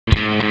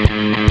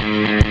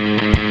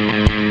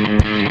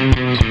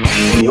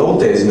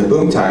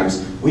boom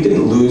times, we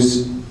didn't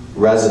lose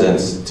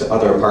residents to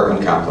other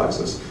apartment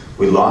complexes.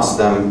 We lost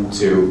them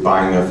to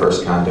buying their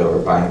first condo or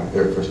buying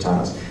their first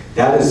townhouse.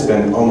 That has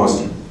been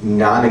almost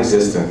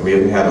non-existent. We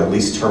haven't had a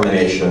lease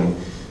termination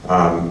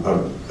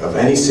of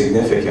any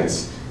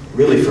significance,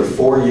 really, for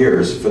 4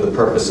 years for the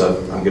purpose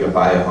of, I'm going to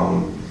buy a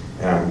home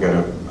and I'm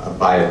going to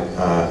buy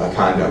a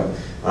condo.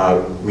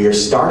 We are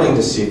starting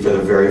to see for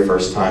the very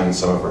first time in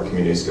some of our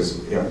communities, because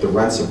the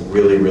rents have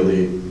really,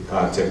 really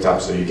ticked up.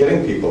 So you're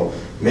getting people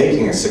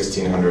making a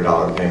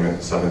 $1,600 payment,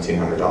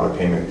 $1,700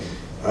 payment.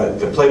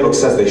 The playbook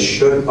says they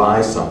should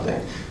buy something.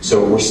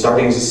 So we're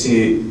starting to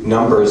see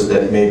numbers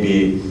that may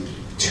be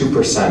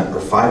 2% or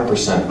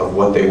 5% of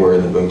what they were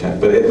in the boom time.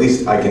 But at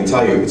least I can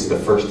tell you it's the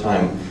first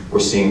time we're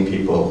seeing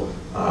people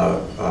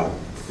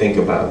think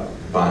about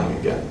buying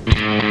again.